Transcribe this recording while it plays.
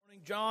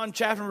John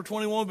chapter number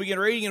 21, begin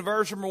reading in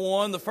verse number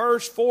 1, the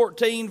first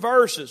 14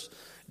 verses.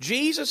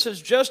 Jesus has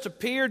just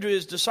appeared to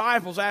his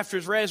disciples after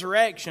his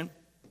resurrection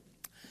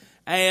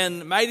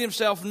and made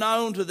himself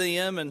known to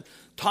them, and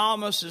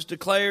Thomas is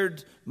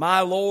declared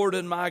my Lord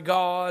and my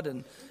God,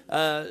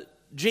 and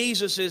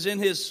Jesus is in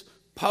his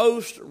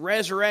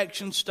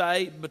post-resurrection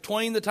state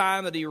between the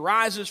time that he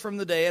rises from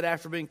the dead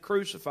after being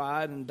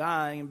crucified and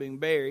dying and being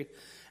buried,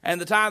 and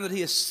the time that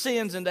he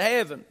ascends into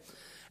heaven.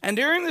 And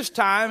during this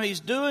time, he's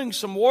doing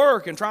some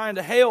work and trying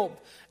to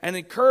help and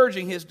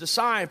encouraging his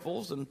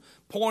disciples and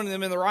pointing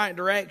them in the right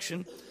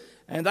direction.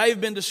 And they've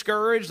been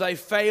discouraged. They've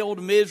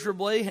failed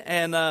miserably.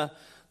 And the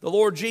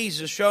Lord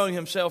Jesus showing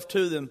himself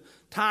to them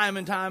time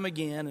and time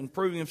again and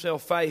proving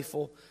himself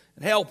faithful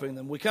and helping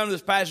them. We come to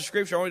this passage of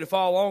Scripture. I want you to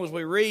follow along as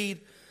we read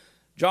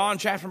John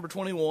chapter number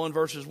 21,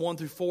 verses 1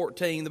 through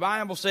 14. The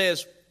Bible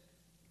says,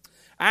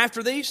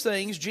 "After these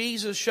things,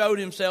 Jesus showed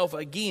himself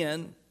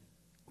again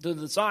to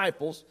the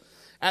disciples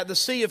at the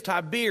Sea of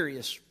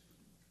Tiberias.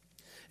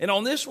 And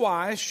on this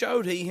wise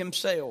showed he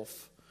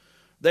himself.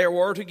 There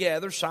were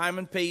together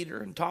Simon Peter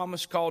and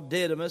Thomas called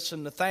Didymus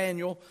and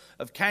Nathanael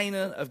of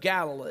Cana of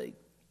Galilee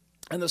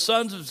and the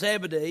sons of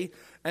Zebedee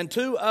and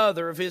two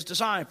other of his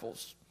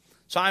disciples.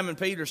 Simon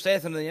Peter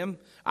saith unto them,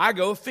 I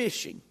go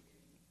fishing.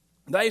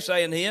 They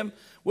say unto him,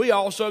 We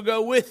also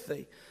go with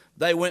thee.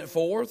 They went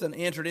forth and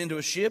entered into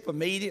a ship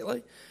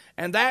immediately,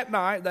 and that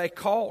night they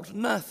caught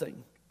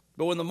nothing.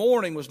 But when the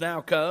morning was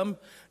now come,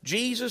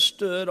 Jesus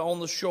stood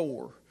on the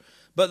shore.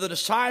 But the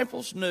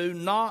disciples knew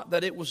not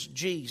that it was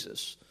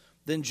Jesus.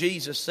 Then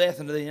Jesus saith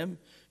unto them,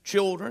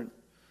 Children,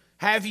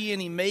 have ye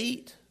any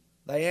meat?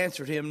 They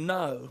answered him,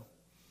 No.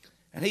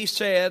 And he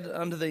said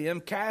unto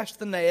them, Cast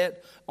the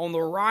net on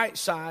the right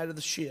side of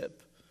the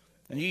ship,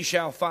 and ye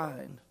shall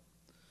find.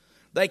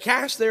 They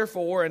cast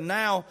therefore, and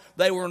now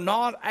they were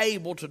not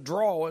able to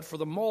draw it for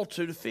the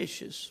multitude of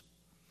fishes.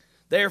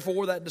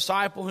 Therefore that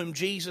disciple whom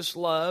Jesus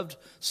loved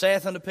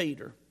saith unto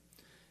Peter,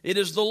 It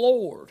is the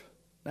Lord.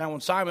 Now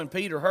when Simon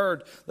Peter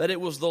heard that it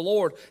was the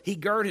Lord, he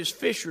girt his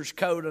fisher's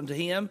coat unto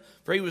him,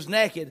 for he was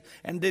naked,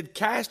 and did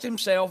cast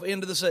himself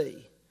into the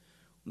sea.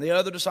 And the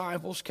other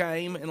disciples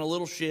came in a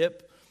little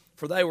ship,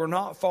 for they were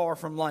not far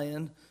from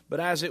land, but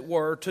as it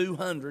were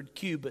 200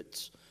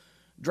 cubits,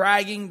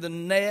 dragging the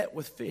net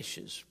with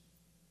fishes.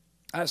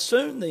 As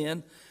soon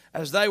then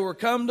as they were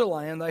come to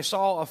land, they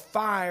saw a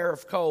fire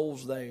of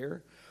coals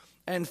there,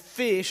 and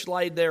fish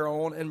laid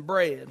thereon, and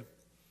bread.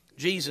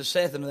 Jesus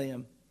saith unto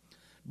them,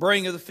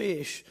 Bring of the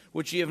fish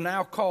which ye have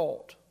now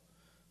caught.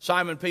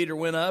 Simon Peter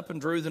went up and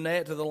drew the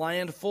net to the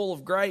land full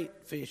of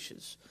great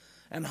fishes,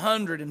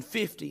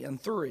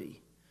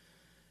 153.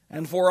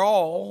 And for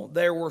all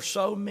there were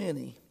so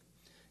many,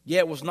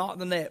 yet was not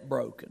the net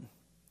broken.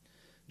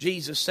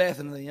 Jesus saith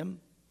unto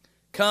them,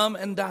 Come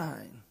and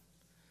dine.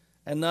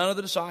 And none of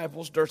the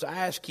disciples durst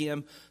ask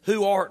him,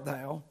 Who art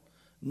thou?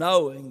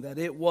 Knowing that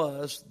it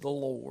was the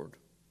Lord.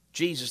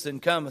 Jesus then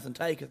cometh and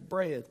taketh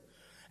bread,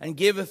 and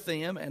giveth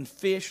them, and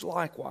fish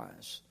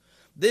likewise.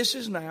 This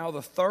is now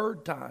the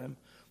third time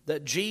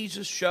that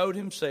Jesus showed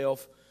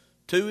himself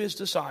to his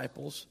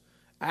disciples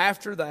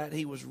after that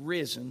he was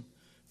risen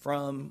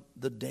from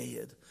the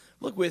dead.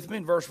 Look with me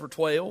in verse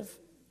 12.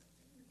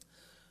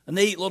 A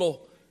neat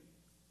little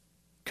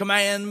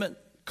commandment,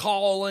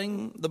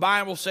 calling. The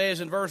Bible says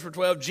in verse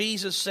 12,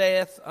 Jesus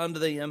saith unto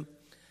them,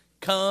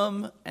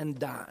 Come and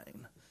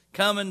dine.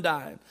 Come and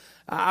dine.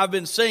 I've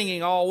been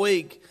singing all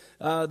week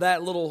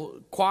that little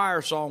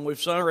choir song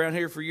we've sung around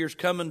here for years.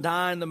 Come and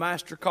dine, the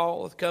Master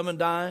calleth. Come and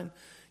dine.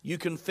 You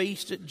can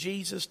feast at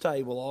Jesus'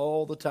 table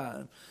all the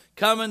time.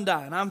 Come and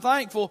dine. I'm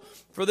thankful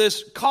for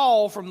this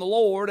call from the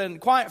Lord,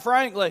 and quite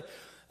frankly,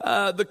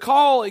 the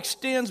call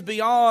extends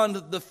beyond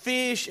the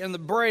fish and the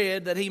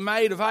bread that he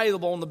made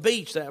available on the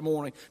beach that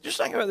morning. Just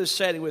think about this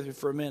setting with me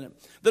for a minute.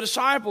 The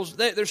disciples,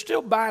 they're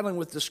still battling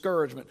with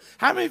discouragement.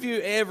 How many of you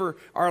ever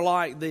are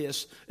like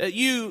this?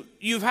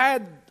 You've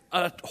had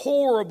a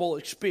horrible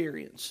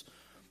experience.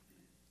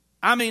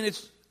 I mean,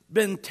 it's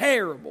been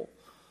terrible.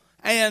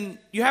 And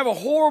you have a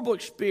horrible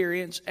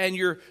experience and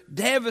you're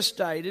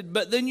devastated,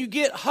 but then you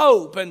get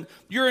hope and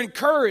you're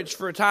encouraged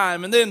for a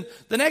time. And then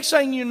the next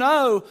thing you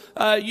know,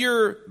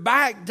 you're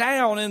back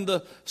down in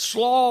the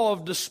slough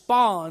of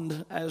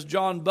despond, as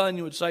John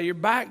Bunyan would say. You're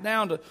back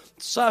down to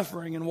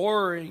suffering and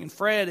worrying and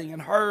fretting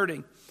and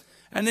hurting.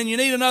 And then you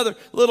need another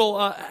little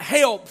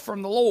help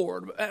from the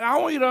Lord. And I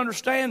want you to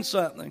understand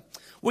something.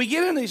 We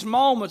get in these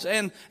moments,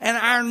 and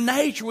our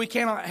nature, we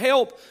cannot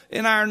help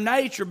in our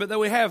nature, but that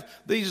we have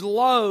these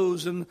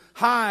lows and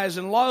highs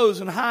and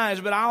lows and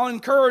highs. But I'll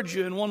encourage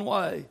you in one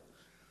way.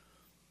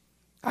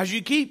 As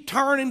you keep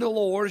turning to the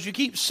Lord, as you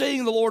keep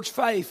seeing the Lord's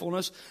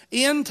faithfulness,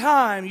 in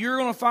time you're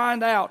going to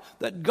find out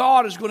that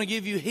God is going to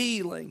give you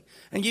healing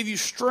and give you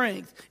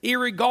strength,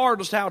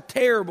 irregardless how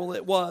terrible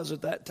it was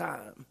at that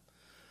time.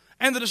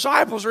 And the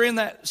disciples are in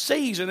that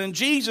season, and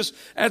Jesus,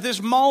 at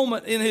this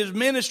moment in his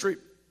ministry,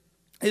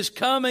 is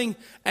coming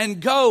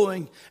and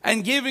going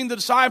and giving the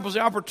disciples the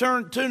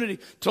opportunity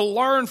to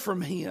learn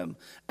from Him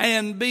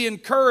and be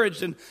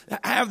encouraged and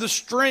have the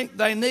strength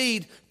they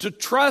need to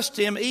trust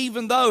Him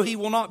even though He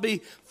will not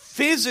be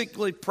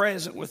physically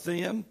present with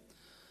them.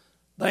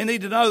 They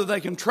need to know that they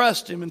can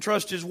trust Him and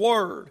trust His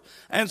Word.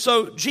 And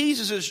so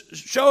Jesus is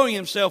showing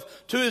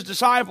Himself to His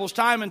disciples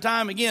time and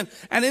time again.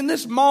 And in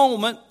this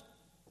moment,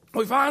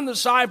 we find the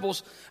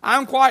disciples,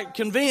 I'm quite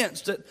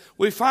convinced that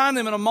we find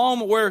them in a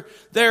moment where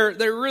they're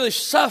really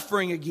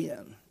suffering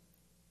again.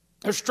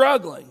 They're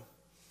struggling.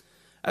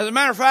 As a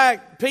matter of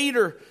fact,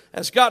 Peter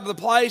has got to the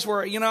place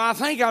where, I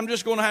think I'm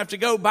just going to have to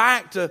go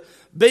back to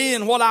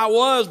being what I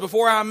was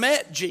before I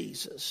met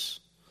Jesus.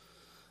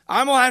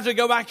 I'm going to have to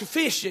go back to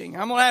fishing.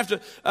 I'm going to have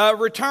to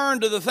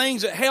return to the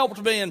things that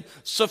helped me and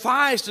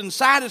sufficed and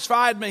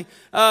satisfied me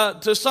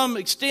to some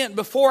extent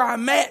before I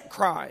met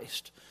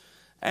Christ.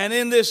 And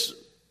in this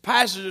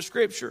passage of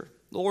Scripture,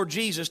 the Lord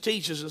Jesus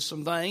teaches us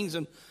some things.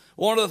 And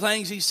one of the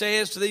things He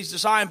says to these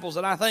disciples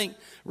that I think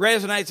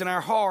resonates in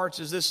our hearts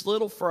is this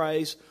little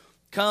phrase,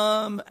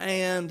 come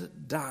and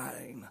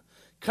dine.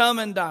 Come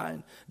and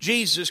dine.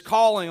 Jesus is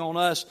calling on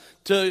us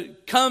to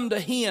come to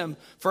Him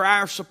for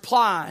our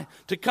supply,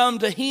 to come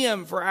to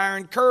Him for our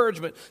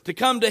encouragement, to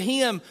come to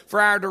Him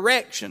for our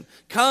direction.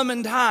 Come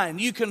and dine.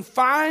 You can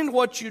find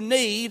what you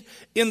need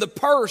in the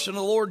person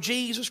of the Lord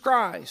Jesus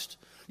Christ.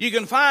 You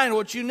can find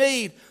what you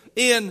need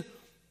in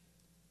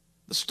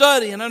the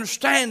study and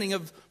understanding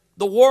of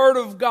the Word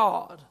of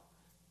God.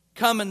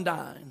 Come and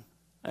dine.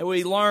 And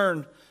we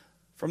learn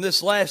from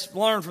this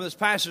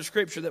passage of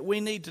Scripture that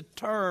we need to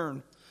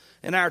turn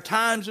in our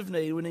times of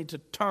need. We need to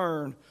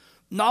turn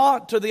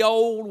not to the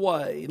old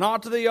way,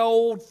 not to the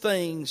old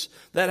things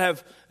that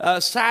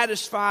have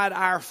satisfied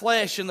our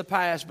flesh in the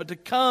past, but to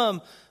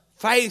come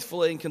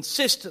faithfully and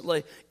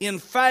consistently in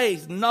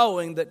faith,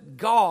 knowing that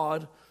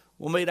God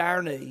will meet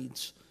our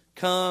needs.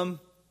 Come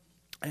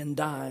and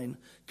dine.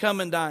 Come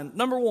and dine.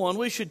 Number one,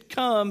 we should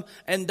come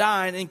and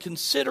dine in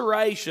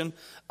consideration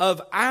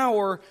of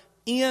our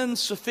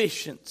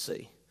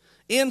insufficiency.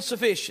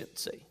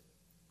 Insufficiency.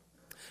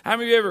 How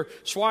many of you ever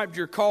swiped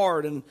your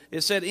card and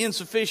it said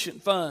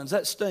insufficient funds?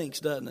 That stinks,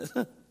 doesn't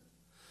it?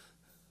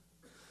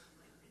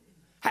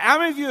 How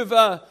many of you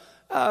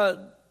have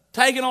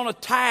taken on a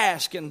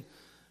task and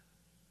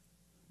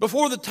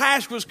before the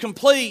task was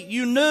complete,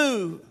 you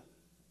knew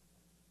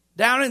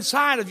down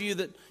inside of you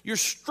that your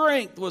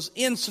strength was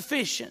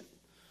insufficient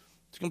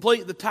to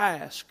complete the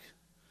task?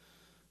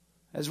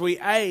 As we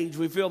age,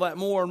 we feel that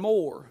more and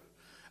more.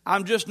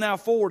 I'm just now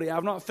 40.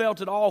 I've not felt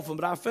it often,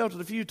 but I've felt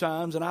it a few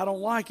times, and I don't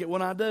like it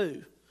when I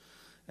do.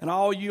 And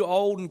all you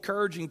old,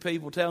 encouraging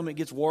people tell me it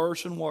gets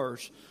worse and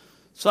worse.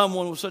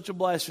 Someone was such a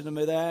blessing to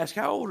me. They asked,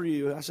 how old are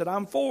you? I said,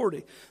 I'm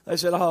 40. They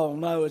said, oh,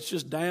 no, it's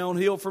just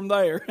downhill from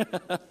there.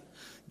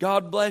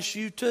 God bless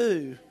you,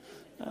 too.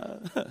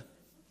 But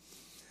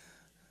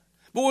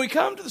when we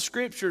come to the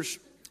Scriptures,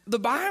 the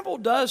Bible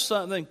does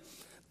something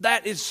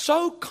that is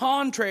so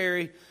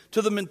contrary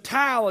to the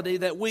mentality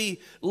that we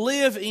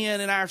live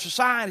in our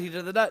society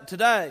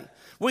today.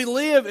 We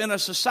live in a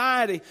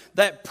society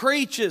that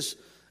preaches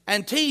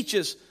and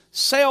teaches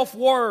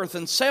self-worth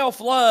and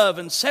self-love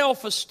and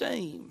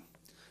self-esteem.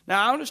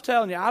 Now, I'm just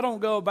telling you, I don't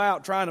go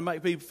about trying to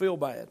make people feel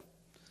bad.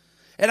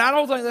 And I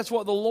don't think that's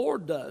what the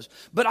Lord does.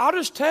 But I'll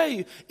just tell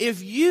you,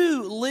 if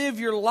you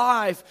live your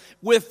life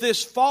with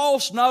this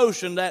false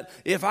notion that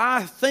if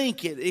I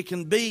think it, it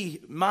can be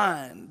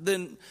mine,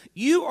 then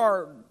you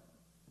are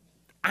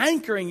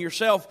anchoring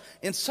yourself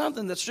in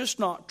something that's just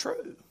not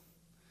true.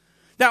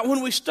 Now,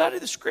 when we study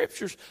the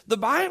Scriptures, the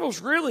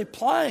Bible's really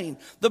plain.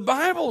 The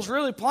Bible's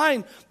really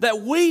plain that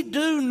we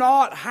do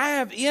not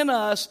have in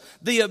us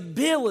the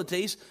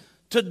abilities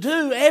to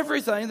do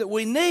everything that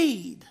we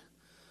need.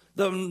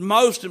 The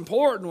most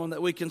important one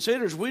that we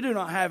consider is we do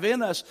not have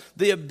in us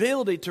the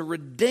ability to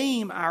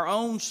redeem our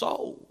own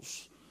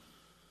souls.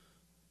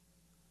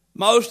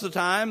 Most of the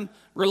time,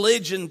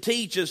 religion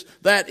teaches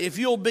that if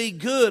you'll be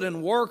good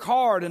and work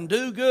hard and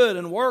do good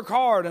and work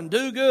hard and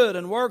do good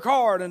and work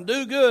hard and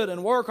do good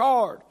and work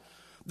hard,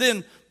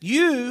 then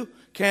you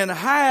can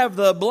have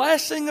the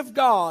blessing of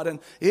God. And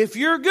if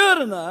you're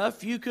good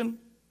enough, you can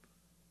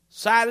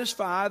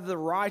satisfy the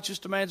righteous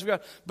demands of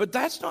God. But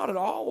that's not at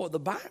all what the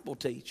Bible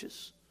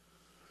teaches.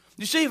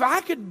 You see, if I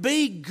could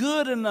be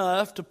good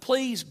enough to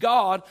please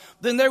God,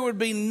 then there would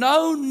be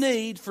no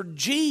need for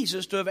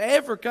Jesus to have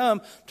ever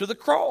come to the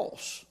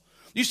cross.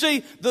 You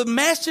see, the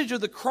message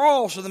of the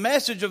cross or the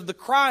message of the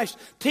Christ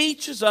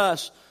teaches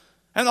us,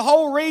 and the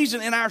whole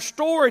reason in our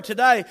story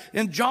today,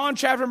 in John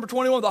chapter number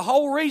 21, the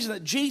whole reason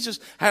that Jesus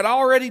had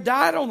already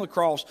died on the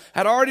cross,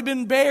 had already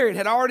been buried,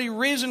 had already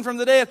risen from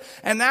the dead,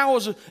 and now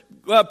was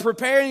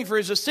preparing for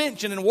His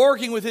ascension and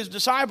working with His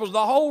disciples.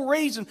 The whole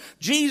reason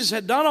Jesus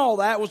had done all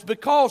that was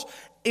because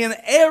in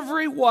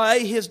every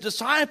way His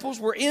disciples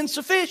were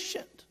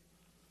insufficient.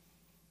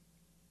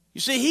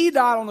 You see, He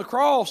died on the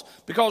cross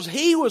because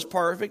He was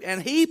perfect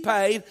and He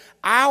paid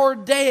our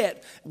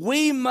debt.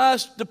 We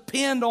must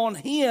depend on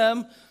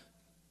Him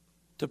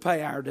to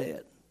pay our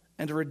debt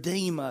and to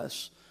redeem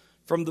us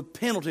from the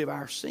penalty of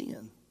our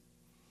sin.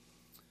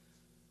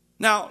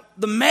 Now,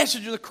 the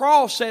message of the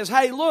cross says,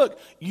 hey, look,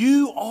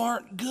 you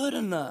aren't good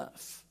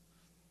enough.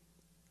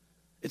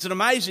 It's an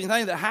amazing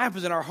thing that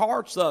happens in our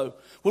hearts, though.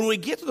 When we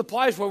get to the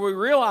place where we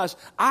realize,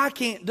 I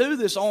can't do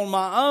this on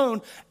my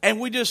own, and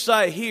we just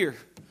say, here,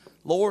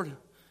 Lord,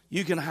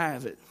 you can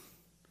have it.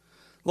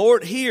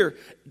 Lord, here,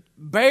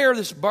 bear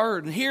this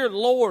burden. Here,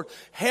 Lord,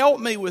 help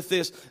me with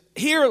this.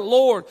 Here,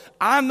 Lord,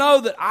 I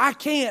know that I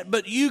can't,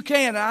 but you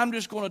can, and I'm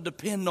just going to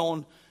depend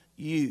on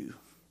you.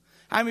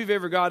 How many of you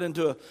ever got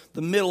into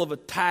the middle of a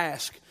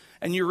task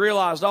and you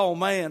realized, oh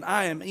man,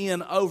 I am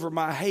in over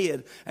my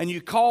head, and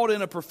you called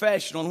in a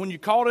professional, and when you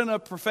called in a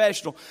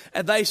professional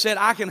and they said,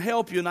 I can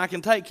help you and I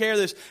can take care of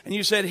this, and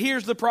you said,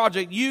 here's the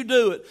project, you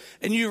do it,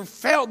 and you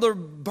felt the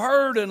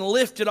burden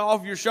lifted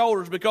off your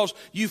shoulders because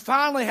you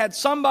finally had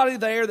somebody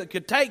there that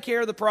could take care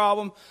of the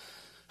problem.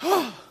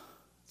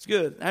 It's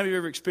good. Have you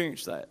ever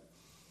experienced that?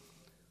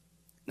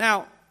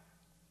 Now,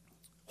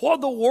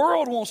 what the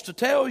world wants to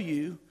tell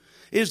you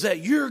is that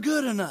you're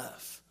good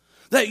enough,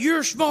 that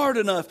you're smart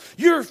enough,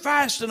 you're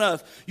fast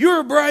enough,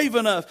 you're brave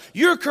enough,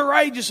 you're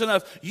courageous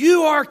enough,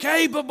 you are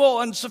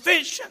capable and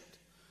sufficient.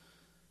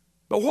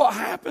 But what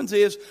happens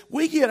is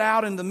we get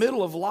out in the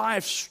middle of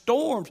life's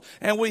storms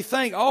and we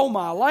think, oh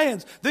my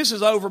lands, this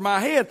is over my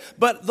head.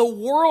 But the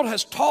world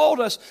has taught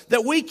us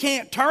that we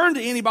can't turn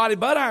to anybody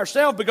but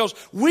ourselves because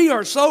we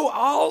are so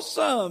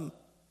awesome.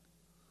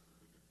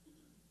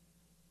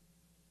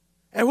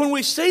 And when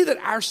we see that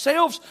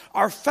ourselves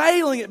are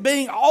failing at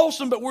being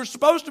awesome, but we're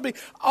supposed to be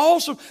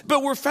awesome,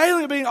 but we're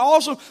failing at being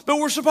awesome, but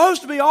we're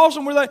supposed to be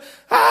awesome, we're like,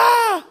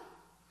 ah!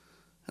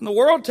 And the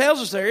world tells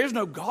us there is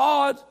no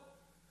God.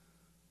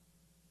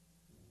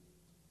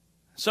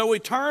 So we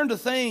turn to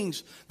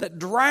things that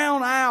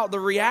drown out the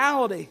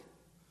reality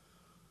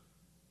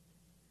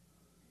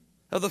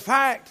of the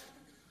fact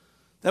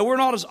that we're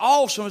not as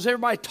awesome as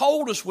everybody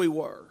told us we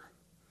were.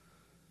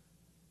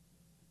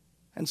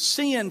 And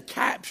sin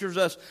captures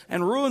us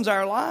and ruins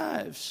our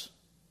lives.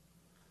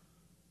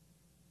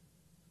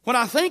 When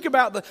I think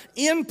about the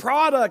end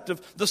product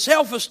of the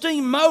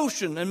self-esteem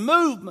motion and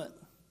movement,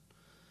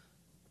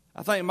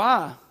 I think,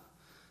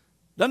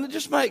 doesn't it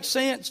just make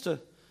sense to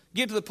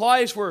get to the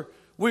place where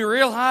we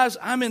realize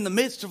I'm in the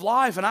midst of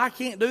life and I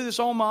can't do this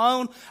on my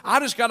own. I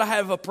just got to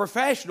have a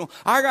professional.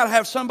 I got to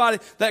have somebody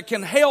that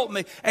can help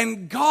me.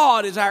 And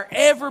God is our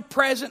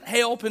ever-present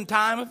help in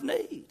time of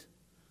need.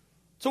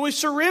 So we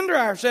surrender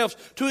ourselves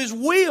to His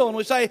will and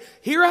we say,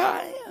 here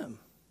I am.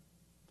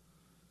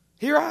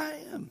 Here I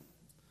am.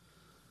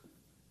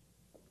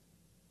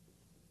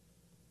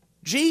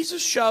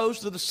 Jesus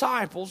shows the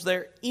disciples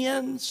their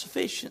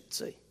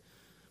insufficiency.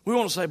 We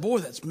want to say, boy,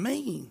 that's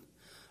mean.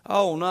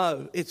 Oh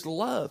no, it's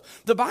love.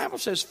 The Bible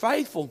says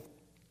faithful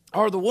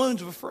are the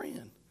wounds of a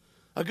friend.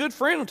 A good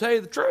friend will tell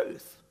you the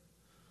truth.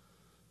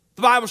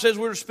 The Bible says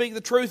we're to speak the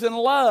truth in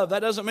love.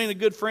 That doesn't mean a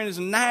good friend is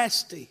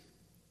nasty.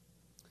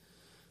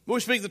 But we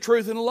speak the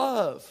truth in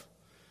love.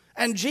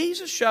 And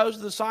Jesus shows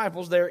the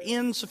disciples their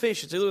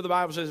insufficiency. Look what the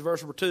Bible says in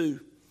verse number 2.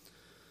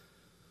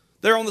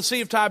 They're on the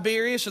Sea of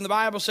Tiberias, and the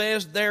Bible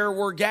says there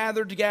were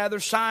gathered together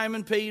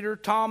Simon, Peter,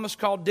 Thomas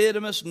called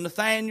Didymus,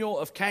 Nathanael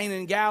of Cana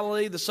in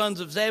Galilee, the sons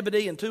of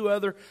Zebedee, and 2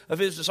 other of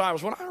his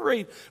disciples. When I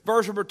read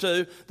verse number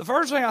 2, the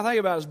first thing I think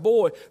about is,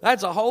 boy,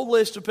 that's a whole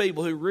list of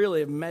people who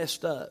really have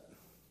messed up.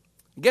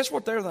 And guess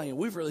what they're thinking?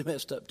 We've really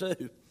messed up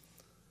too.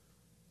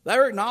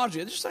 They're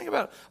acknowledging it. Just think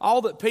about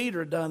all that Peter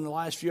had done in the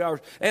last few hours.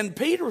 And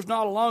Peter was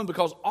not alone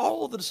because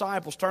all of the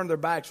disciples turned their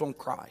backs on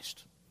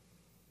Christ.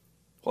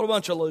 What a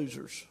bunch of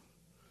losers.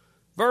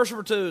 Verse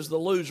number 2 is the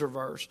loser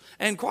verse.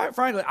 And quite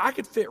frankly, I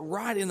could fit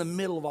right in the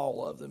middle of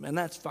all of them, and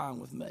that's fine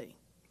with me.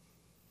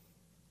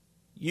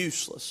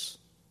 Useless.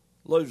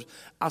 Losers.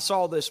 I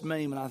saw this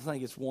meme, and I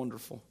think it's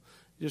wonderful.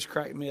 It just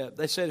cracked me up.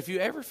 They said, if you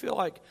ever feel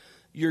like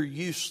you're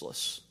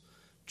useless,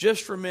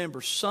 just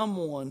remember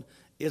someone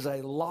is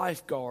a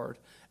lifeguard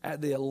at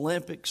the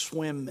Olympic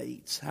swim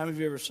meets. How many of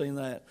you ever seen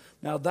that?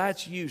 Now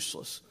that's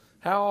useless.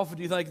 How often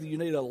do you think that you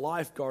need a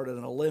lifeguard at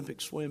an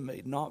Olympic swim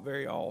meet? Not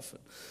very often.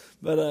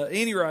 But at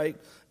any rate,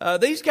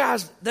 these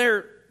guys,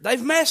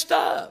 they've messed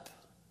up.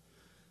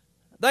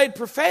 They'd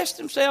professed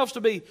themselves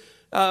to be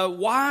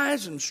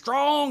wise and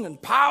strong and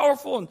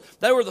powerful, and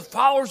they were the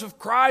followers of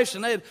Christ,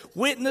 and they had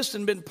witnessed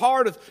and been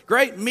part of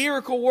great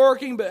miracle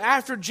working. But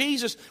after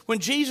Jesus, when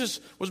Jesus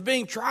was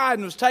being tried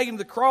and was taken to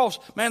the cross,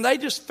 man, they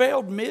just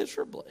failed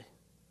miserably.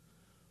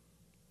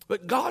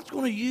 But God's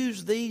going to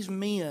use these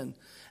men,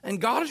 and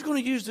God is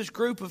going to use this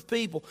group of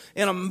people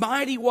in a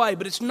mighty way.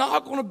 But it's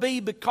not going to be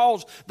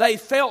because they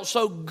felt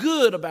so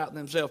good about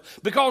themselves,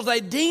 because they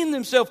deemed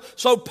themselves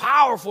so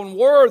powerful and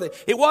worthy.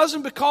 It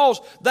wasn't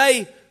because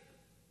they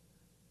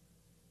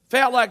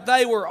felt like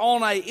they were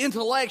on an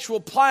intellectual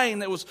plane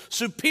that was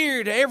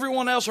superior to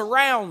everyone else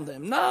around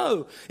them.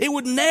 No, it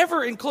would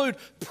never include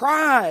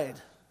pride.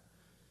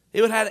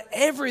 It would have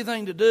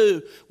everything to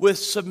do with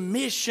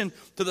submission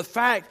to the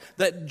fact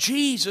that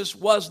Jesus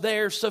was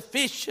their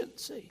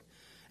sufficiency.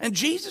 And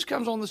Jesus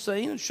comes on the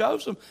scene and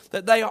shows them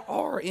that they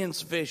are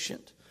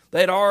insufficient. They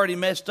had already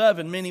messed up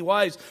in many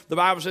ways. The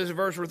Bible says in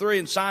verse 3,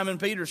 and Simon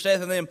Peter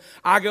saith unto them,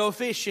 I go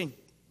fishing.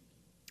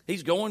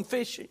 He's going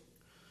fishing.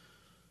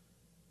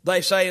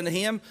 They say unto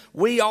him,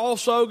 we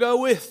also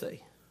go with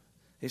thee.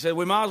 He said,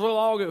 we might as well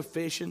all go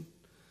fishing.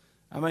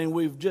 I mean,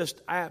 we've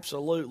just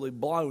absolutely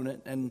blown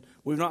it, and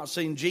we've not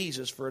seen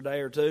Jesus for a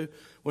day or two.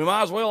 We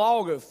might as well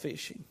all go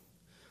fishing.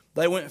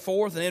 They went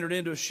forth and entered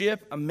into a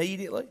ship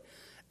immediately,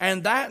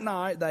 and that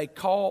night they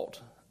caught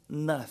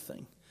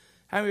nothing.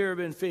 How many of you ever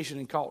been fishing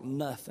and caught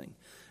nothing?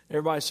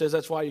 Everybody says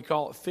that's why you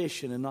call it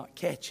fishing and not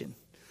catching.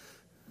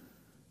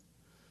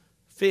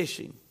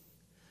 Fishing.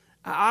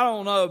 I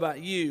don't know about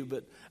you,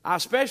 but I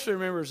especially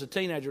remember as a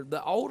teenager,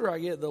 the older I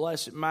get, the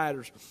less it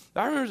matters.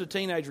 I remember as a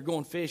teenager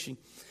going fishing,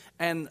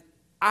 and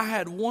I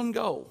had one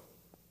goal.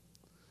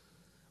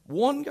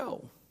 One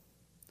goal.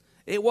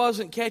 It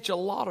wasn't catch a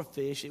lot of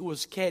fish, it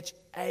was catch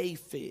a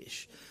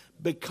fish,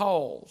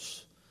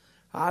 because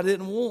I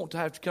didn't want to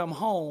have to come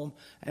home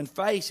and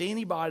face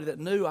anybody that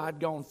knew I'd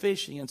gone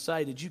fishing and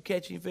say, did you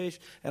catch any fish?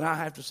 And I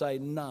have to say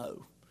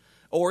no.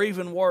 Or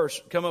even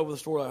worse, come up with a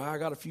story like, I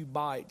got a few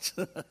bites.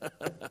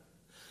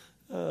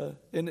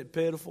 Isn't it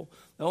pitiful?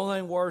 The only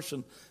thing worse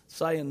than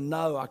saying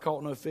no, I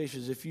caught no fish,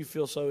 is if you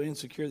feel so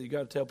insecure that you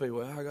got to tell people,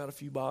 well, I got a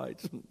few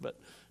bites. But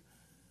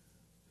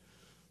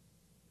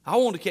I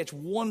wanted to catch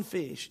one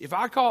fish. If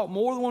I caught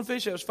more than one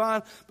fish, that was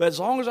fine. But as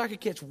long as I could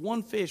catch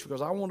one fish,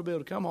 because I wanted to be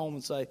able to come home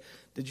and say,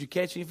 did you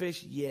catch any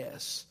fish?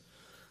 Yes.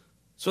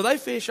 So they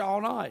fish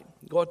all night.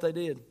 What they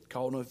did,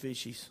 caught no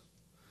fishies.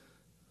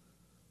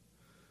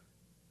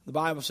 The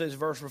Bible says,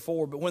 verse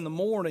 4, but when the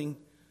morning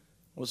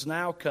was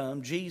now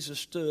come, Jesus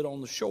stood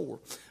on the shore.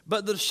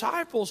 But the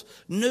disciples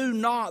knew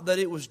not that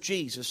it was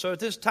Jesus. So at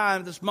this time,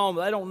 at this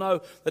moment, they don't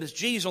know that it's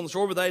Jesus on the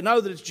shore, but they know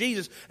that it's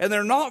Jesus, and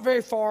they're not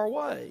very far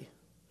away.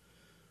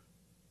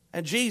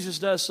 And Jesus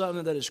does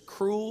something that is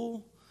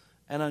cruel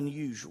and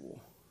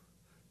unusual.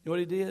 You know what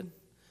he did?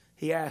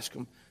 He asked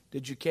them,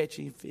 did you catch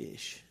any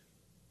fish?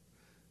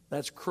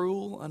 That's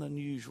cruel and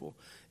unusual.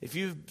 If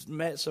you've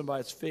met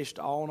somebody that's fished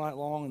all night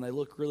long and they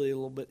look really a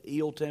little bit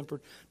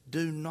ill-tempered,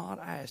 do not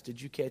ask,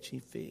 did you catch any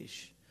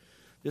fish?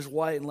 Just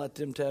wait and let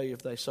them tell you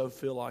if they so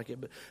feel like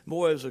it. But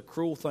boy, it was a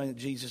cruel thing that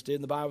Jesus did.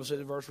 And the Bible says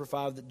in verse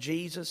 5 that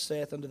Jesus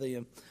saith unto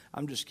them,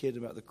 I'm just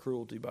kidding about the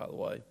cruelty, by the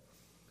way.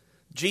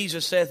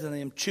 Jesus saith unto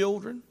them,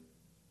 children,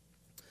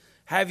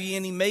 have ye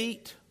any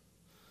meat?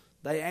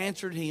 They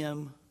answered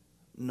him,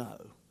 no.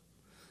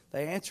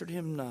 They answered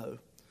him, no.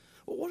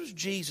 Well, what does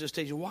Jesus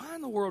teach? Why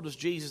in the world does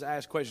Jesus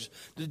ask questions?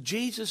 Did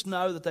Jesus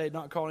know that they had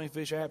not caught any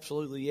fish?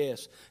 Absolutely,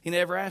 yes. He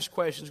never asks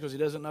questions because he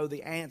doesn't know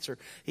the answer.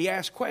 He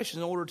asks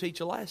questions in order to teach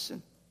a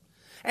lesson.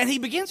 And he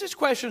begins his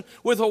question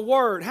with a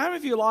word. How many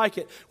of you like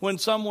it when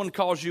someone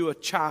calls you a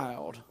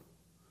child?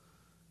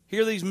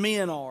 Here these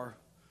men are.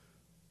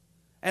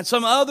 And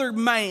some other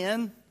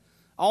man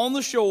on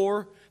the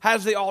shore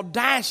has the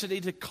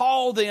audacity to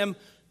call them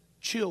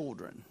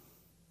children.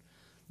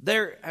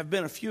 There have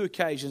been a few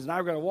occasions, and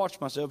I've got to watch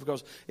myself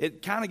because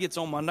it kind of gets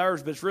on my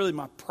nerves, but it's really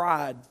my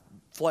pride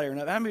flaring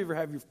up. How many of you ever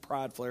have your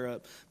pride flare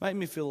up? Make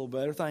me feel a little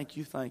better. Thank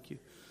you, thank you.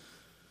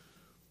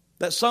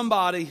 That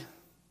somebody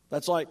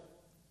that's like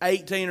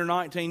 18 or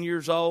 19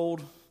 years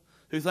old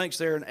who thinks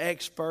they're an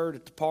expert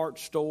at the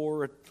parts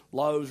store, at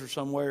Lowe's or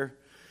somewhere,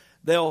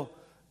 I'll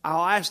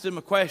ask them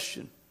a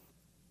question,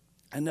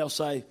 and they'll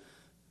say,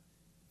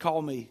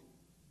 call me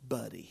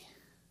Buddy.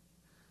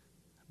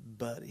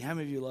 Buddy. How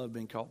many of you love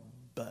being called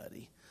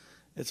Buddy?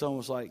 It's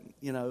almost like,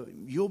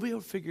 you'll be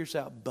able to figure this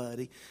out,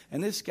 buddy.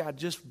 And this guy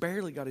just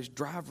barely got his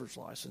driver's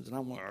license. And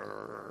I'm like,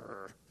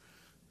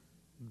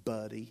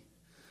 buddy.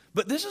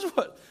 But this is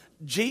what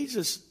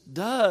Jesus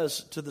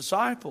does to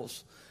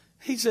disciples.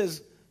 He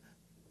says,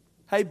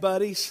 hey,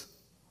 buddies,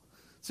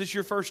 is this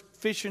your first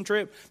fishing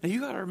trip? Now, you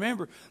got to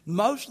remember,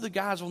 most of the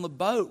guys on the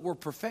boat were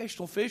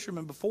professional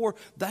fishermen before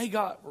they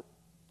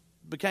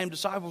became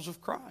disciples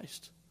of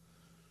Christ.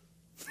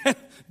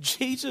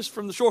 Jesus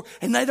from the shore,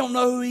 and they don't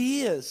know who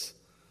he is.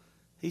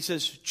 He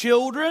says,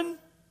 children,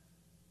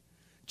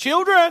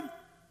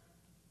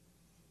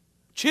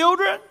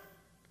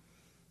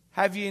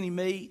 have you any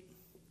meat?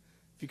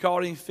 Have you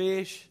caught any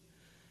fish?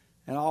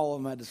 And all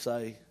of them had to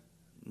say,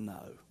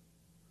 no.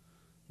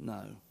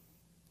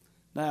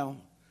 Now,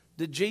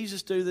 did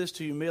Jesus do this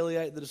to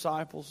humiliate the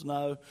disciples?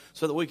 No.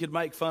 So that we could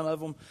make fun of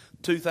them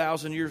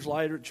 2,000 years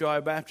later at Joy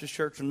Baptist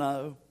Church?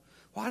 No.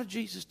 Why did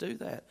Jesus do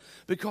that?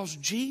 Because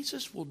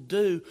Jesus will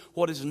do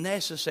what is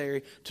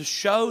necessary to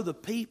show the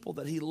people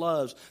that he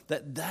loves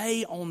that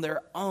they on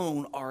their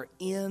own are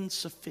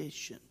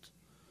insufficient.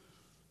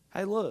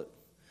 Hey, look,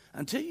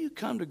 until you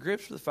come to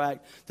grips with the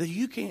fact that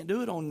you can't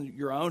do it on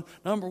your own,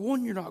 number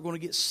one, you're not going to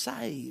get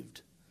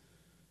saved.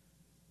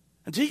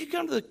 Until you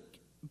come to the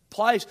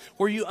place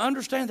where you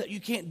understand that you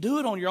can't do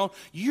it on your own,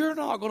 you're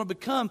not going to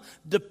become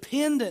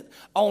dependent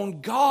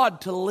on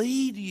God to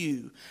lead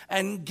you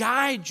and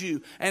guide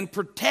you and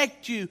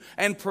protect you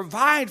and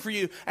provide for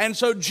you. And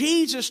so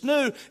Jesus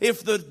knew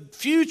if the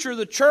future of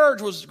the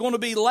church was going to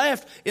be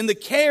left in the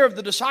care of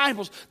the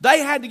disciples, they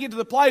had to get to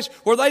the place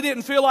where they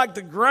didn't feel like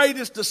the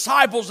greatest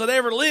disciples that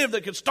ever lived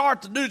that could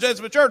start the New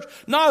Testament church.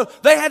 No,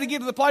 they had to get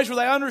to the place where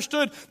they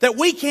understood that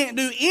we can't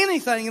do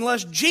anything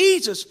unless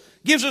Jesus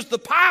gives us the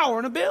power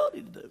and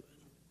ability to do it.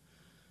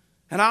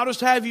 And I'll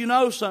just have you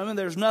know something.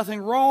 There's nothing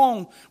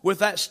wrong with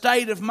that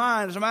state of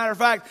mind. As a matter of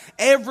fact,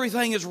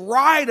 everything is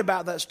right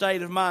about that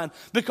state of mind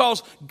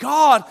because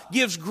God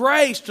gives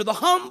grace to the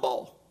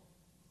humble.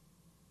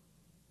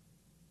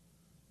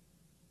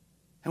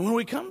 And when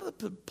we come to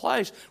the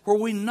place where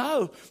we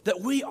know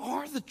that we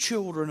are the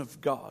children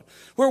of God,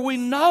 where we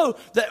know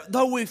that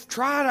though we've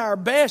tried our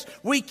best,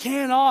 we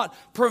cannot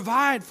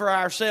provide for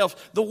ourselves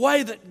the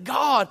way that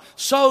God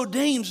so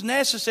deems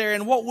necessary,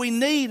 and what we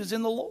need is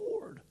in the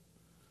Lord.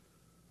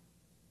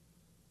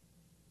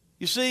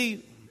 You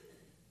see,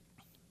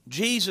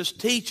 Jesus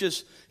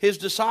teaches His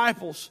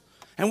disciples,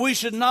 and we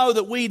should know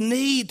that we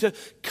need to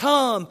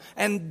come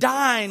and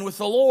dine with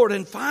the Lord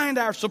and find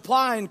our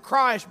supply in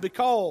Christ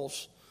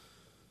because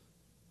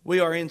we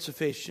are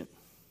insufficient.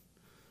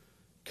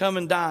 Come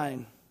and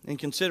dine in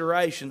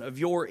consideration of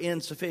your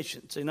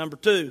insufficiency. Number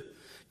 2,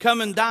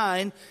 come and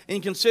dine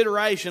in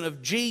consideration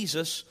of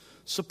Jesus'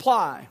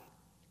 supply.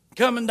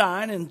 Come and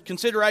dine in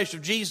consideration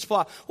of Jesus'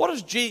 supply. What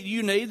does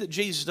you need that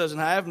Jesus doesn't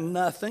have?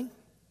 Nothing.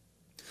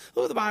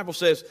 Look what the Bible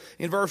says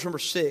in verse number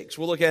 6.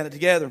 We'll look at it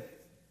together.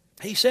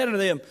 He said unto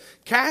them,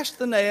 cast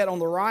the net on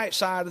the right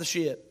side of the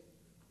ship,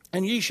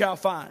 and ye shall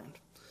find.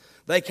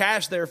 They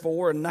cast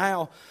therefore, and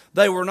now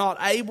they were not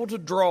able to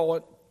draw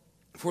it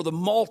for the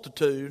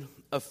multitude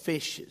of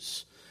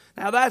fishes.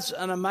 Now that's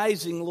an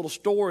amazing little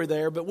story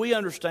there, but we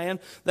understand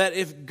that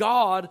if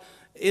God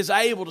is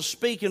able to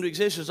speak into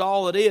existence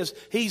all it is,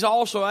 He's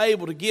also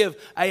able to give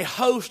a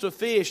host of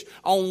fish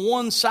on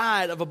one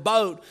side of a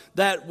boat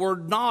that were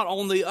not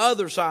on the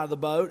other side of the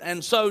boat.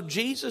 And so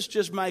Jesus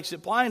just makes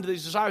it plain to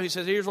these disciples. He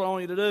says, here's what I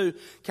want you to do.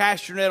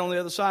 Cast your net on the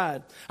other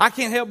side. I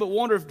can't help but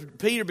wonder if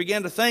Peter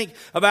began to think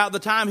about the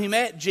time he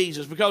met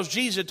Jesus, because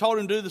Jesus had told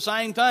him to do the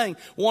same thing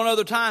one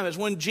other time as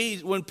when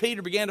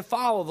Peter began to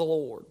follow the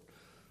Lord.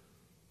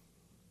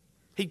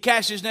 He'd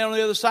cast his net on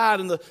the other side,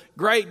 and the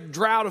great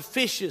drought of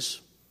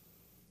fishes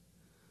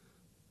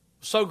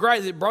so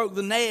great that it broke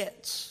the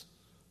nets.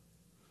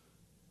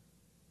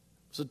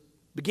 It was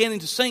beginning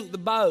to sink the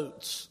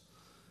boats.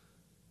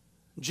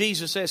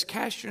 Jesus says,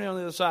 cast your net on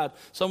the other side.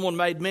 Someone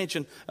made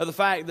mention of the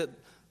fact that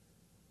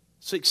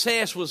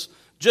success was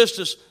just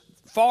as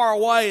far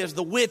away as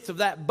the width of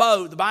that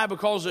boat. The Bible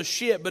calls it a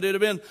ship, but it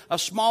would have been a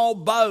small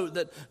boat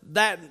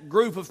that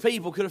group of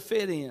people could have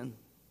fit in.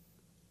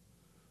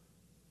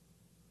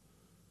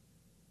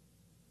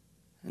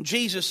 And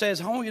Jesus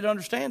says, I want you to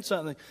understand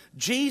something.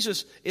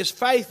 Jesus is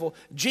faithful.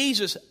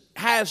 Jesus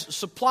has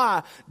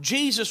supply.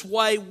 Jesus'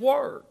 way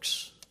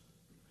works.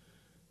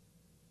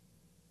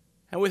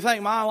 And we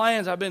think, my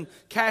lands, I've been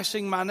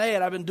casting my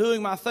net. I've been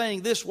doing my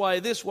thing this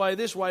way, this way,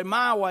 this way,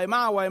 my way,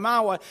 my way,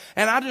 my way.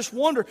 And I just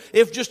wonder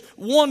if just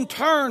one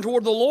turn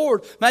toward the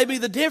Lord may be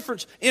the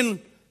difference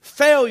in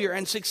failure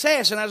and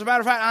success. And as a matter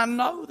of fact, I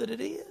know that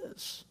it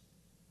is.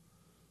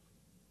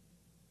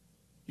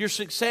 Your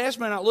success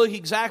may not look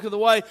exactly the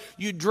way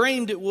you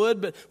dreamed it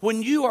would, but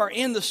when you are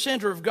in the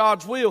center of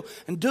God's will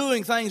and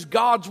doing things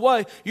God's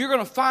way, you're going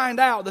to find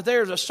out that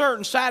there's a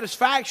certain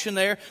satisfaction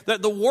there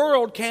that the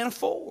world can't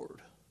afford.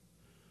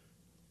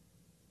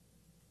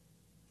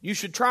 You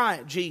should try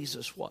it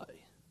Jesus'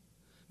 way.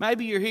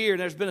 Maybe you're here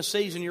and there's been a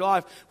season in your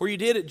life where you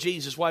did it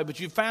Jesus' way, but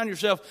you found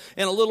yourself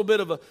in a little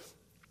bit of a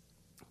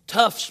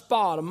tough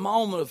spot, a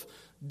moment of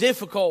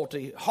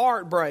difficulty,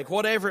 heartbreak,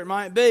 whatever it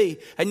might be,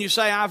 and you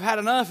say, I've had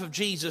enough of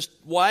Jesus'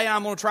 way,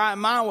 I'm going to try it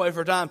my way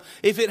for a time.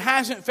 If it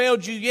hasn't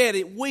failed you yet,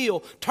 it will.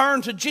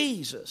 Turn to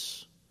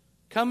Jesus.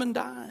 Come and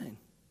dine.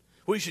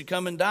 We should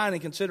come and dine in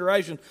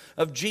consideration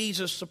of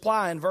Jesus'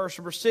 supply. In verse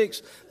number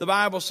 6, the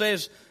Bible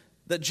says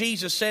that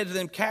Jesus said to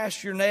them,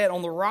 cast your net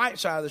on the right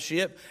side of the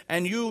ship,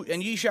 and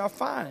ye shall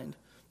find.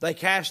 They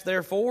cast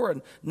therefore,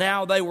 and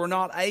now they were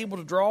not able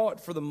to draw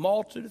it for the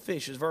multitude of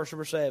fishes. Verse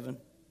number 7.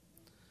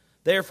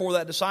 Therefore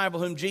that disciple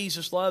whom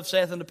Jesus loved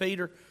saith unto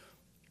Peter,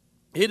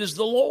 it is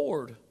the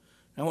Lord.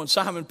 And when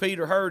Simon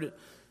Peter heard it,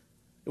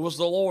 it was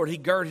the Lord. He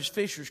girt his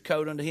fisher's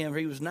coat unto him, for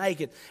he was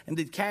naked, and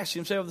did cast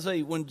himself in the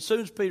sea. As soon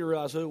as Peter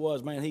realized who it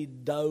was, man, he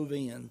dove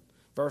in.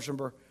 Verse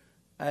number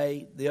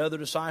 8, the other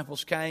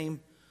disciples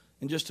came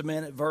in just a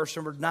minute. Verse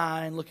number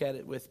 9, look at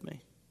it with me.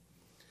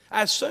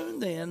 As soon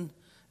then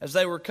as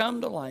they were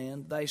come to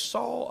land, they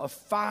saw a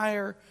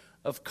fire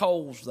of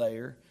coals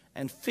there,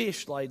 and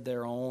fish laid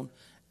thereon,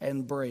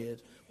 and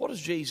bread. What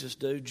does Jesus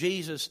do?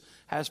 Jesus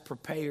has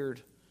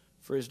prepared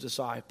for His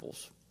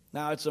disciples.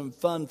 Now, it's a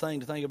fun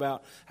thing to think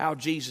about how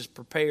Jesus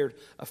prepared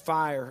a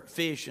fire,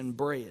 fish, and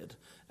bread.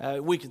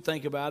 We can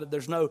think about it.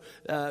 There's no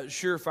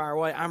surefire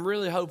way. I'm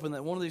really hoping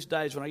that one of these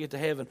days when I get to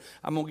heaven,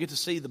 I'm going to get to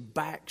see the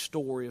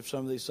backstory of some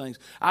of these things.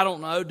 I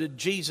don't know. Did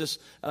Jesus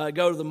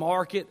go to the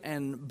market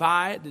and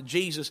buy it? Did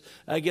Jesus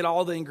get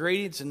all the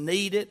ingredients and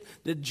knead it?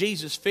 Did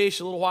Jesus fish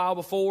a little while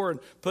before and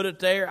put it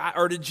there?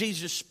 Or did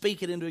Jesus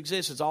speak it into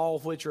existence? All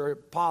of which are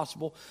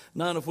possible,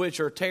 none of which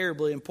are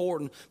terribly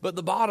important. But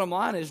the bottom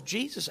line is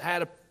Jesus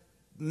had a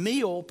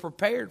meal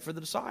prepared for the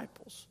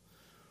disciples.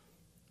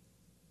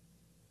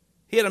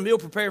 He had a meal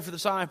prepared for the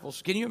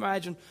disciples. Can you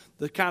imagine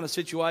the kind of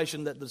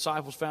situation that the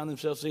disciples found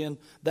themselves in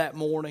that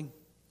morning?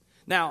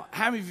 Now,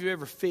 how many of you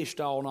ever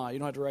fished all night? You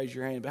don't have to raise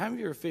your hand, but how many of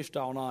you ever fished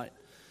all night?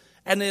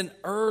 And then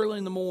early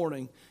in the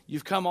morning,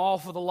 you've come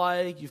off of the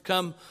lake, you've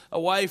come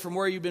away from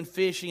where you've been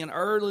fishing, and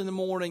early in the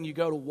morning you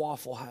go to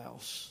Waffle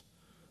House.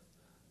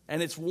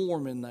 And it's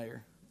warm in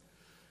there.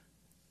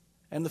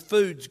 And the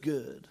food's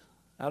good.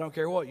 I don't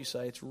care what you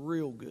say, it's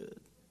real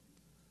good.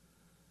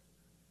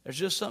 There's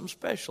just something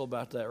special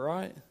about that,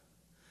 right?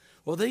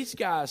 Well, these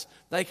guys,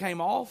 they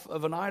came off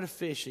of a night of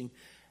fishing,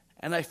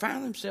 and they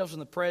found themselves in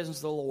the presence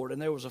of the Lord, and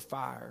there was a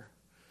fire.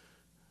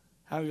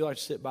 How many of you like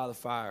to sit by the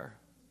fire?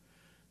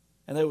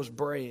 And there was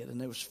bread, and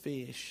there was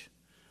fish.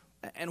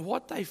 And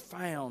what they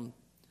found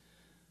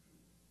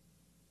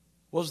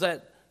was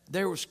that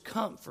there was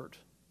comfort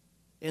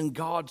in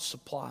God's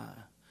supply.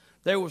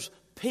 There was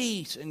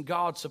peace in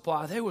God's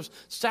supply. There was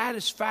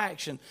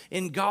satisfaction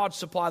in God's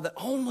supply that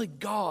only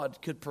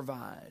God could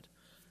provide.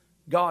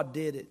 God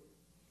did it.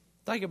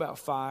 Think about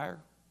fire.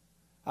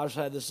 I just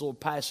had this little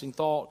passing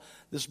thought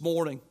this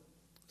morning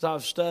as I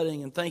was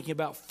studying and thinking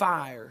about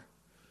fire.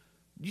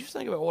 You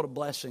think about what a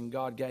blessing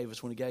God gave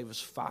us when He gave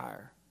us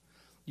fire.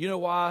 You know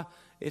why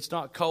it's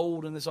not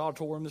cold in this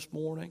auditorium this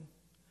morning?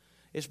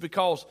 It's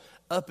because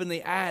up in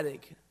the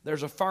attic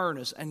there's a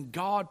furnace, and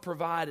God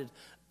provided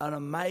an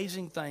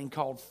amazing thing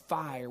called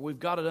fire. We've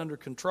got it under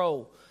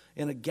control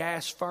in a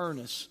gas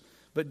furnace,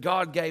 but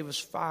God gave us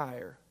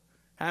fire.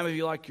 How many of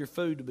you like your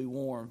food to be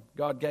warm?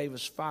 God gave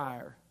us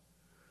fire.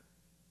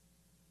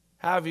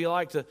 How many of you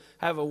like to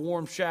have a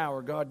warm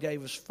shower? God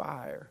gave us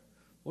fire.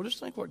 Well, just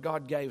think what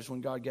God gave us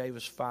when God gave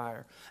us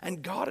fire.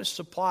 And God has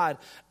supplied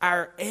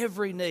our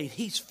every need.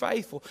 He's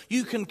faithful.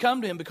 You can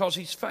come to Him because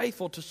He's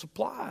faithful to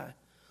supply.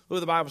 Look what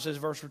the Bible says,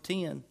 verse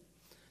 10.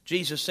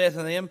 Jesus saith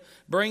unto them,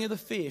 bring of the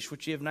fish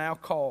which ye have now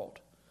caught.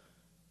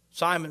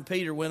 Simon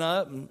Peter went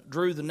up and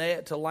drew the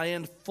net to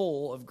land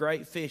full of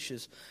great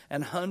fishes,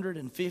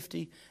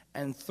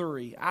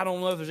 153. I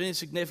don't know if there's any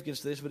significance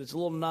to this, but it's a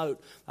little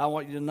note I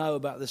want you to know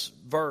about this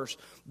verse.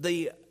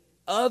 The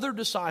other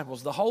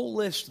disciples, the whole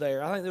list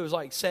there, I think there was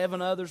like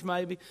 7 others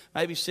maybe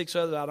 6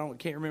 others,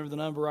 can't remember the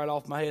number right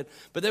off my head,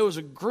 but there was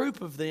a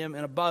group of them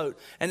in a boat,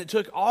 and it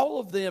took all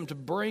of them to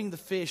bring the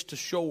fish to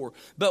shore.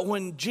 But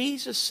when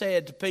Jesus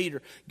said to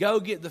Peter, go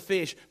get the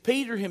fish,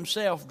 Peter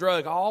himself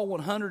drug all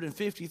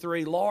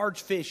 153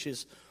 large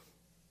fishes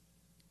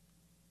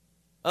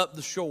up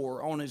the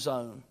shore on his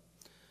own.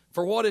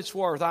 For what it's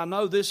worth, I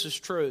know this is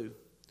true.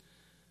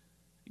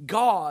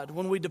 God,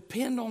 when we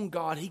depend on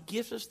God, He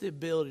gives us the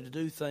ability to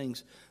do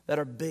things that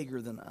are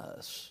bigger than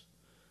us.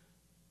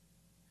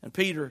 And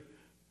Peter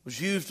was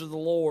used to the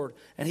Lord,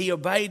 and he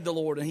obeyed the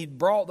Lord, and he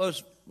brought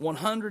those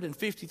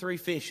 153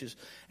 fishes.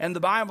 And the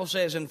Bible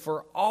says, and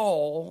for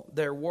all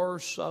there were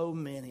so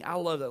many. I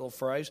love that little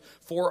phrase.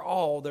 For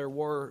all there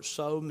were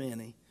so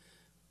many.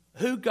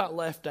 Who got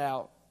left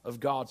out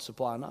of God's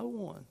supply? No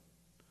one.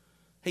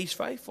 He's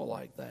faithful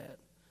like that.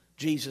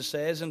 Jesus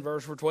says in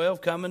verse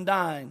 12, come and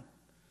dine.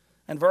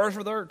 And verse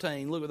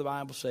 13, look what the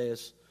Bible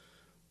says.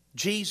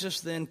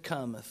 Jesus then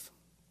cometh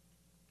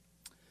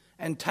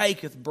and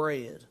taketh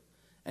bread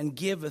and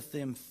giveth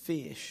them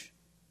fish.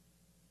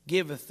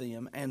 Giveth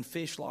them and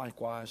fish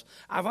likewise.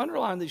 I've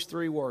underlined these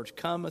 3 words,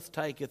 cometh,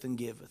 taketh, and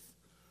giveth.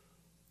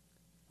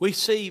 We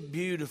see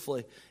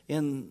beautifully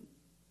in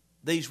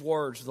these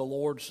words the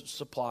Lord's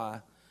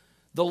supply.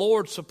 The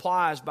Lord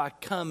supplies by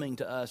coming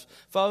to us.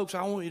 Folks,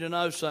 I want you to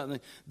know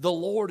something. The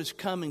Lord is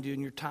coming to you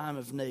in your time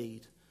of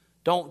need.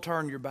 Don't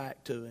turn your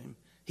back to Him.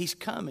 He's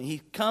coming.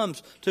 He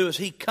comes to us.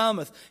 He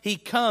cometh. He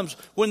comes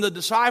when the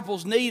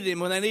disciples needed Him,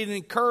 when they needed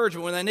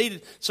encouragement, when they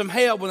needed some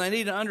help, when they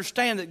needed to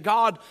understand that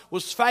God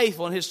was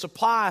faithful and His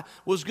supply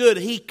was good.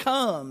 He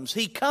comes.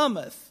 He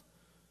cometh.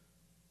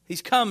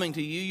 He's coming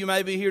to you. You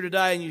may be here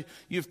today and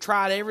you've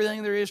tried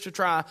everything there is to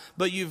try,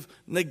 but you've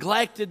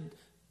neglected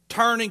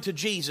turning to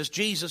Jesus.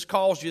 Jesus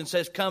calls you and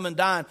says, come and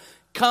dine.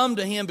 Come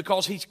to Him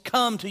because He's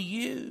come to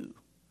you.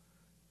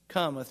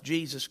 Cometh.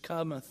 Jesus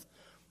cometh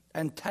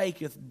and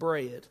taketh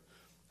bread.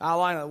 I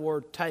like that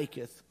word,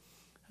 taketh.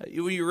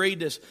 When you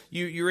read this,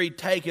 you read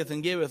taketh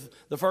and giveth.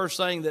 The first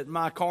thing that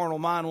my carnal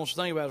mind wants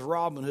to think about is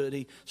Robin Hood.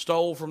 He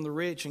stole from the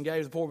rich and gave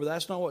to the poor, but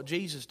that's not what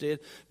Jesus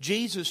did.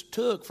 Jesus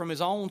took from His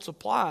own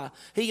supply.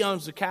 He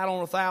owns the cattle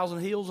on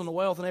 1,000 hills and the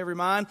wealth in every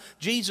mine.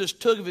 Jesus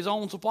took of His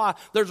own supply.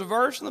 There's a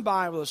verse in the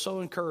Bible that's so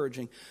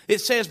encouraging. It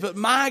says, but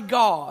my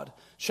God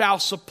shall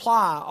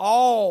supply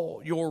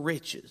all your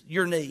riches,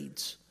 your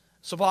needs.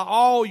 Supply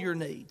all your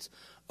needs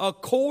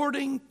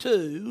according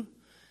to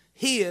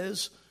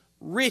His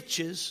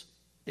riches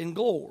in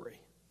glory.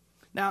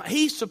 Now,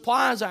 He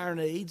supplies our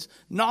needs,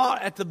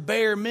 not at the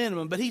bare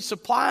minimum, but He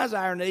supplies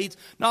our needs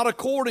not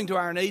according to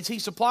our needs. He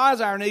supplies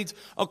our needs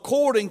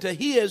according to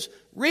His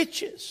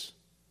riches.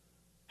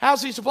 How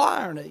does He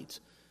supply our needs?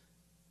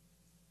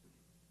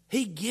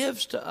 He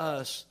gives to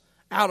us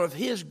out of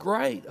His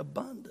great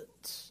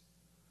abundance.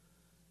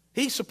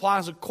 He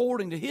supplies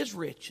according to His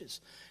riches,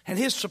 and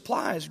His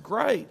supply is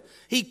great.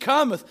 He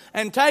cometh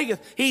and taketh.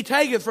 He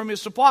taketh from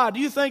His supply.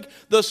 Do you think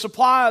the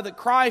supply that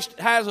Christ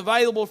has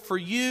available for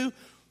you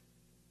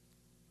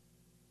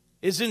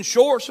is in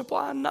short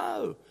supply?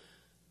 No.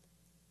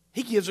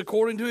 He gives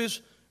according to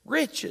His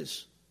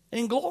riches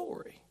in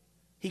glory.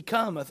 He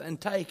cometh and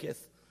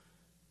taketh.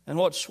 And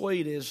what's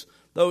sweet is,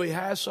 though He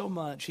has so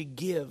much, He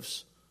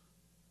gives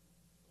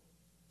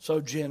so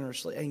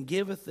generously, and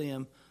giveth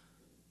them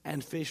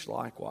and fish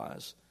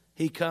likewise.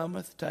 He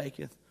cometh,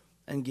 taketh,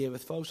 and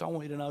giveth. Folks, I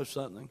want you to know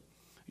something.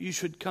 You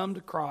should come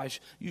to Christ.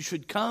 You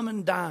should come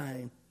and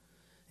dine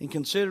in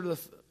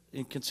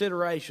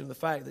consideration of the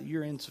fact that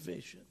you're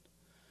insufficient.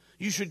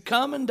 You should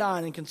come and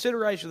dine in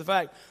consideration of the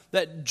fact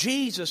that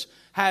Jesus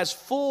has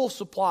full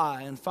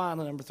supply. And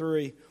finally, number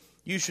 3,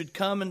 you should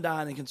come and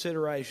dine in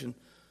consideration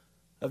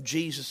of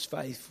Jesus'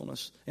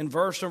 faithfulness. In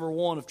verse number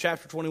 1 of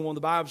chapter 21, the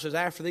Bible says,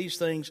 after these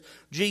things,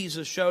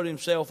 Jesus showed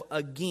Himself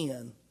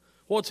again.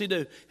 What's He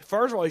do?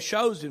 First of all, He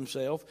shows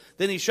Himself.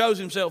 Then He shows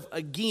Himself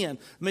again.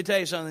 Let me tell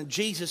you something.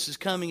 Jesus is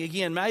coming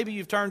again. Maybe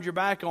you've turned your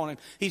back on Him.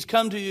 He's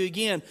come to you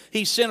again.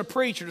 He sent a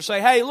preacher to say,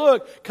 hey,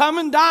 look, come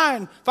and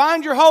dine.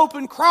 Find your hope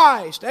in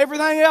Christ.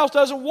 Everything else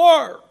doesn't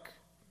work.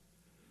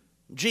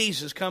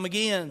 Jesus come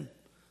again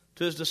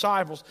to His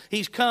disciples.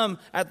 He's come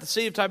at the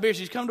Sea of Tiberias.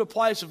 He's come to a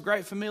place of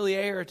great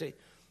familiarity.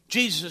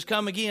 Jesus has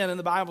come again, and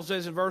the Bible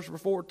says in verse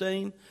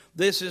 14,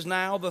 this is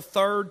now the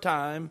 3rd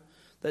time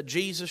that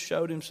Jesus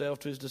showed Himself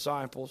to His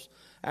disciples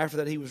after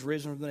that He was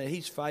risen from the dead.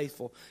 He's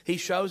faithful. He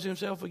shows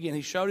Himself again.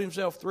 He showed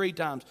Himself 3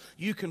 times.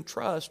 You can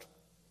trust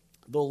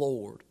the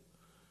Lord.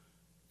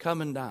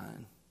 Come and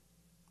dine.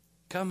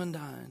 Come and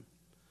dine.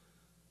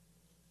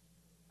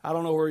 I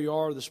don't know where you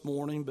are this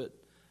morning, but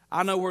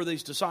I know where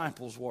these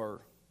disciples were.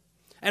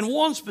 And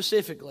one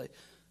specifically,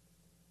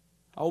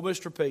 old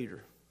Mr.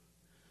 Peter.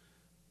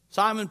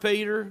 Simon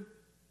Peter,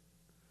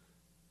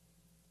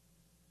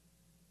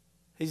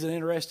 he's an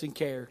interesting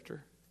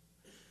character.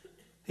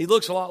 He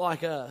looks a lot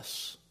like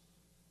us.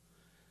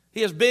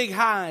 He has big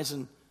highs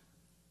and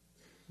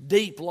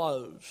deep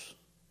lows.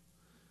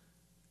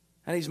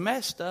 And he's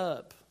messed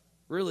up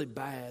really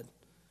bad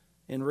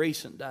in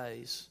recent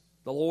days.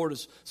 The Lord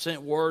has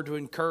sent word to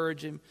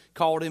encourage him,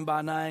 called him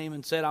by name,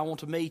 and said, I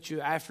want to meet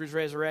you after His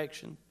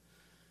resurrection.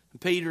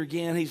 And Peter,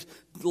 again, he's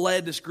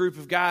led this group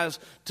of guys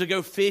to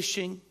go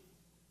fishing.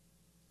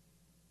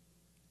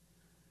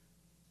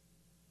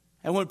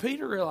 And when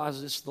Peter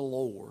realizes it's the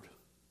Lord,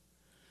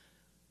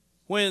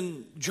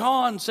 when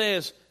John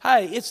says,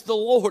 hey, it's the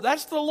Lord,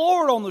 that's the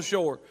Lord on the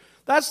shore.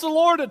 That's the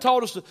Lord that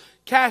told us to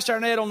cast our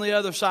net on the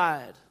other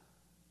side.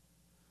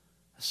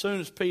 As soon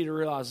as Peter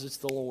realizes it's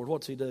the Lord,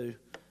 what's he do?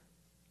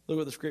 Look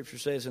what the Scripture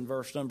says in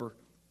verse number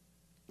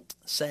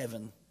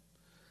 7.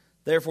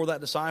 Therefore that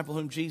disciple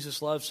whom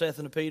Jesus loved saith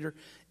unto Peter,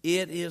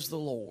 it is the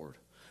Lord.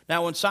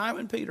 Now when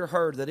Simon Peter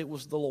heard that it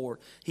was the Lord,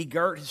 he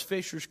girt his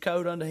fisher's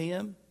coat unto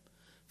him,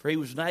 for he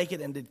was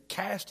naked, and did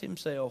cast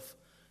himself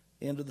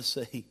into the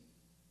sea.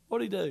 What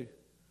did he do?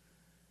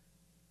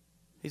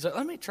 He's like,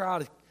 let me try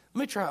it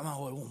my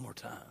way one more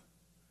time.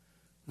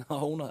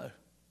 No.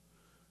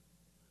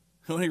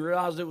 When he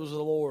realized it was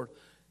the Lord,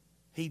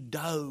 he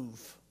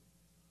dove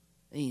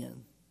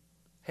in,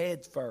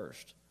 head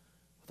first.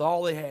 With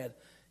all he had,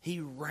 he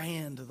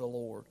ran to the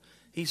Lord.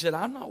 He said,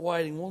 I'm not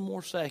waiting one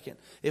more second.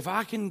 If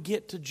I can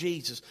get to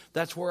Jesus,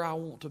 that's where I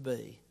want to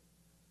be.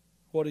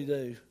 What did he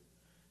do?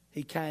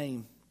 He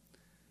came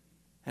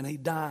and he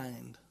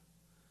dined.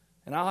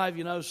 And I'll have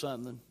you know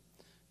something.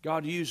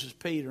 God uses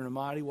Peter in a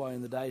mighty way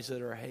in the days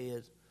that are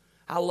ahead.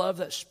 I love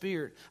that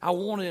spirit. I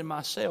want it in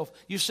myself.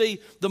 You see,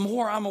 the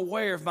more I'm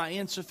aware of my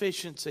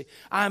insufficiency,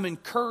 I'm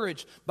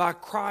encouraged by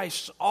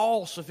Christ's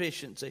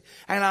all-sufficiency.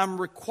 And I'm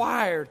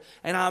required,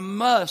 and I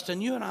must,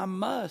 and you and I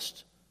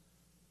must,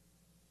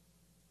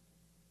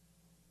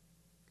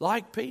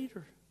 like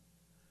Peter,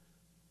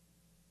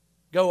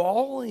 go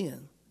all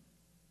in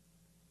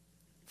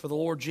for the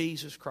Lord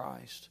Jesus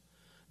Christ.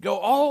 Go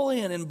all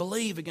in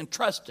believing and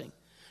trusting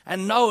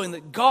and knowing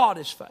that God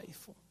is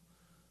faithful.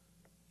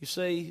 You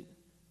see,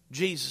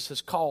 Jesus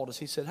has called us.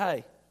 He said,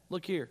 hey,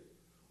 look here.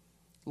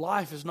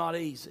 Life is not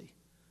easy.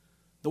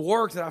 The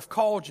work that I've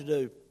called you to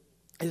do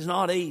is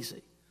not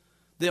easy.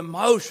 The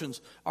emotions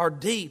are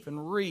deep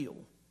and real.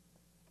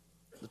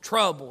 The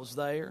trouble is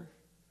there.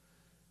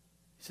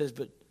 He says,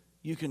 but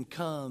you can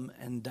come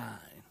and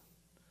dine.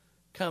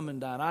 Come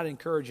and dine. I'd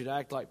encourage you to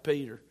act like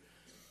Peter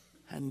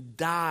and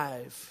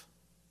dive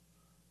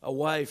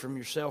away from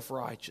your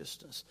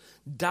self-righteousness.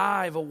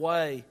 Dive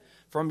away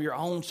from your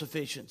own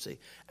sufficiency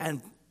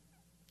and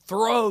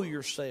throw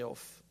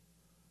yourself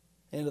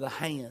into the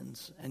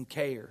hands and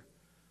care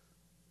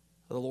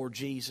of the Lord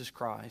Jesus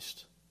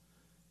Christ.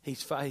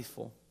 He's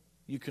faithful.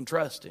 You can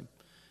trust Him.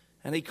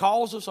 And He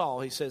calls us all.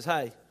 He says,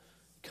 hey,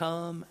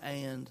 come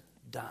and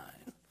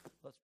dine.